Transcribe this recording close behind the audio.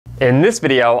In this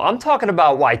video, I'm talking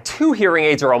about why 2 hearing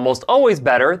aids are almost always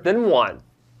better than 1.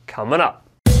 Coming up.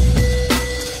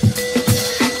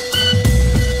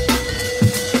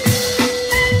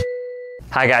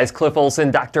 Hi guys, Cliff Olson,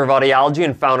 Doctor of Audiology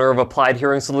and founder of Applied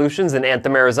Hearing Solutions in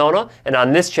Anthem, Arizona. And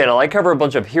on this channel, I cover a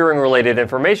bunch of hearing-related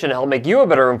information to help make you a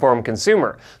better informed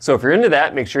consumer. So if you're into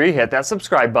that, make sure you hit that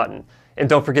subscribe button. And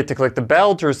don't forget to click the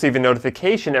bell to receive a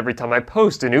notification every time I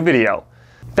post a new video.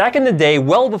 Back in the day,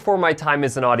 well before my time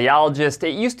as an audiologist,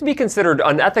 it used to be considered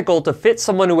unethical to fit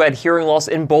someone who had hearing loss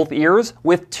in both ears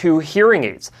with 2 hearing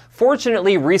aids.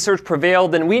 Fortunately, research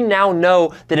prevailed, and we now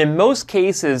know that in most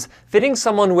cases, fitting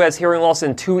someone who has hearing loss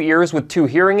in 2 ears with 2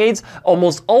 hearing aids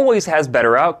almost always has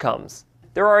better outcomes.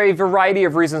 There are a variety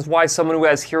of reasons why someone who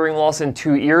has hearing loss in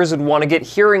 2 ears would want to get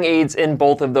hearing aids in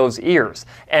both of those ears.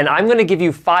 And I'm going to give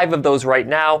you 5 of those right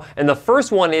now. And the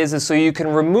first one is so you can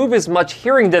remove as much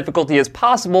hearing difficulty as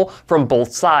possible from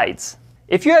both sides.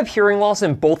 If you have hearing loss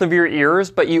in both of your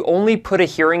ears, but you only put a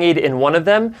hearing aid in one of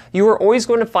them, you are always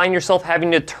going to find yourself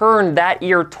having to turn that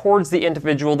ear towards the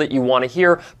individual that you want to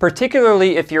hear,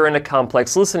 particularly if you're in a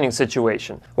complex listening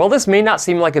situation. While this may not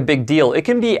seem like a big deal, it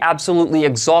can be absolutely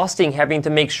exhausting having to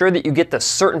make sure that you get the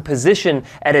certain position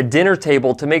at a dinner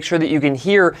table to make sure that you can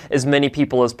hear as many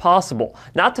people as possible.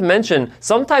 Not to mention,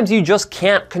 sometimes you just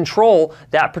can't control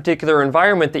that particular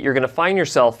environment that you're going to find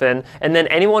yourself in, and then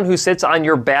anyone who sits on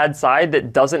your bad side that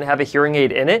doesn't have a hearing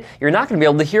aid in it, you're not going to be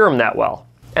able to hear them that well.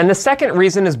 And the second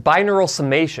reason is binaural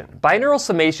summation. Binaural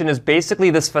summation is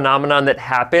basically this phenomenon that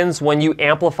happens when you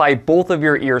amplify both of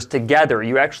your ears together.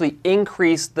 You actually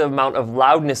increase the amount of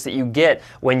loudness that you get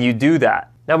when you do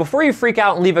that. Now, before you freak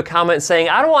out and leave a comment saying,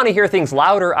 I don't want to hear things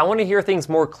louder, I want to hear things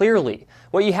more clearly.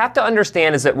 What you have to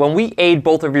understand is that when we aid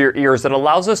both of your ears, it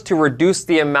allows us to reduce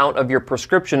the amount of your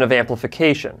prescription of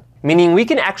amplification. Meaning we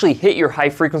can actually hit your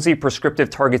high-frequency prescriptive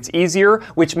targets easier,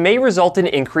 which may result in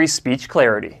increased speech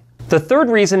clarity. The third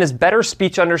reason is better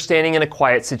speech understanding in a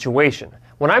quiet situation.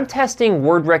 When I'm testing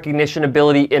word recognition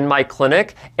ability in my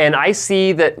clinic, and I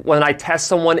see that when I test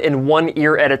someone in one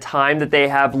ear at a time that they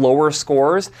have lower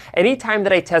scores, anytime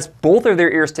that I test both of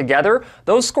their ears together,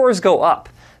 those scores go up.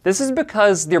 This is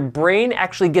because their brain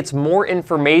actually gets more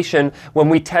information when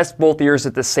we test both ears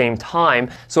at the same time.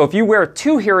 So if you wear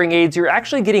 2 hearing aids, you're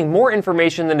actually getting more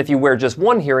information than if you wear just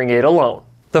 1 hearing aid alone.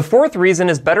 The fourth reason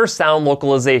is better sound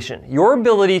localization. Your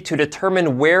ability to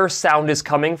determine where sound is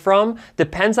coming from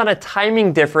depends on a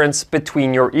timing difference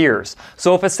between your ears.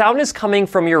 So if a sound is coming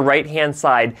from your right-hand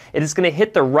side, it is going to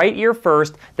hit the right ear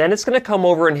first, then it's going to come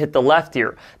over and hit the left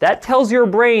ear. That tells your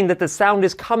brain that the sound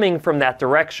is coming from that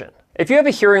direction. If you have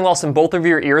a hearing loss in both of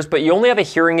your ears, but you only have a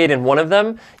hearing aid in one of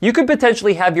them, you could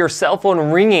potentially have your cell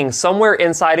phone ringing somewhere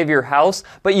inside of your house,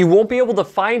 but you won't be able to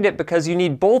find it because you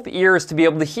need both ears to be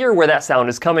able to hear where that sound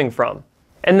is coming from.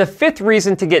 And the fifth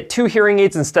reason to get 2 hearing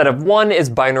aids instead of 1 is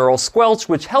binaural squelch,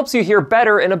 which helps you hear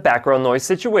better in a background noise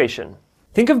situation.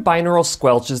 Think of binaural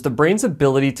squelch as the brain's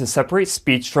ability to separate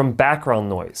speech from background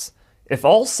noise. If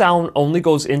all sound only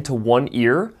goes into one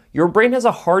ear, your brain has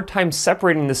a hard time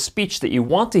separating the speech that you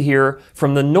want to hear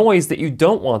from the noise that you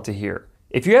don't want to hear.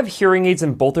 If you have hearing aids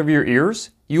in both of your ears,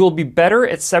 you will be better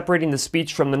at separating the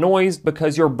speech from the noise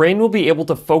because your brain will be able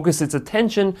to focus its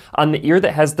attention on the ear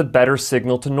that has the better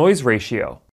signal-to-noise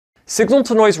ratio.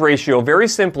 Signal-to-noise ratio, very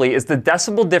simply, is the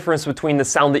decibel difference between the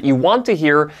sound that you want to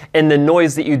hear and the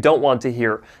noise that you don't want to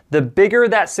hear. The bigger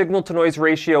that signal-to-noise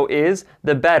ratio is,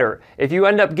 the better. If you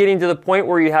end up getting to the point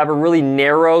where you have a really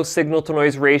narrow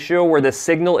signal-to-noise ratio where the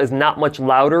signal is not much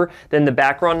louder than the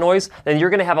background noise, then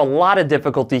you're going to have a lot of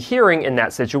difficulty hearing in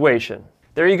that situation.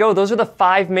 There you go, those are the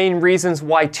 5 main reasons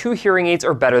why 2 hearing aids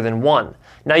are better than 1.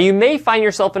 Now you may find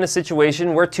yourself in a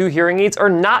situation where 2 hearing aids are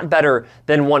not better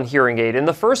than 1 hearing aid. And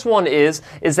the first one is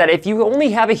that if you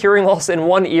only have a hearing loss in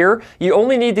one ear, you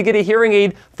only need to get a hearing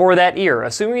aid for that ear.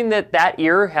 Assuming that that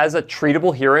ear has a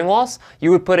treatable hearing loss,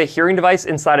 you would put a hearing device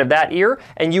inside of that ear,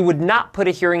 and you would not put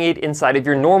a hearing aid inside of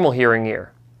your normal hearing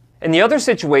ear. And the other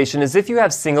situation is if you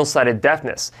have single-sided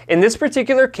deafness. In this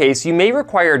particular case, you may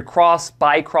require cross,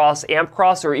 bicross, amp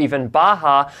cross, or even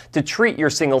Baha to treat your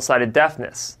single-sided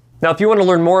deafness. Now, if you want to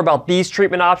learn more about these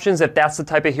treatment options, if that's the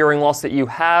type of hearing loss that you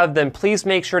have, then please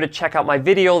make sure to check out my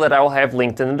video that I will have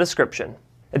linked in the description.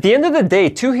 At the end of the day,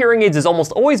 2 hearing aids is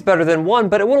almost always better than 1,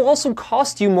 but it will also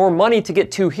cost you more money to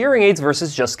get 2 hearing aids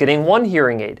versus just getting 1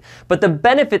 hearing aid. But the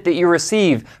benefit that you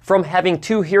receive from having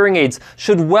 2 hearing aids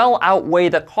should well outweigh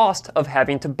the cost of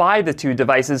having to buy the 2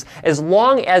 devices, as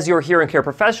long as your hearing care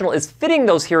professional is fitting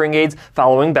those hearing aids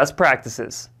following best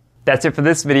practices. That's it for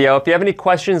this video. If you have any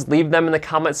questions, leave them in the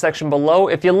comment section below.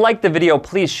 If you liked the video,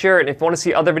 please share it. And if you want to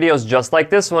see other videos just like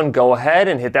this one, go ahead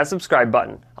and hit that subscribe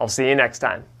button. I'll see you next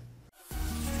time.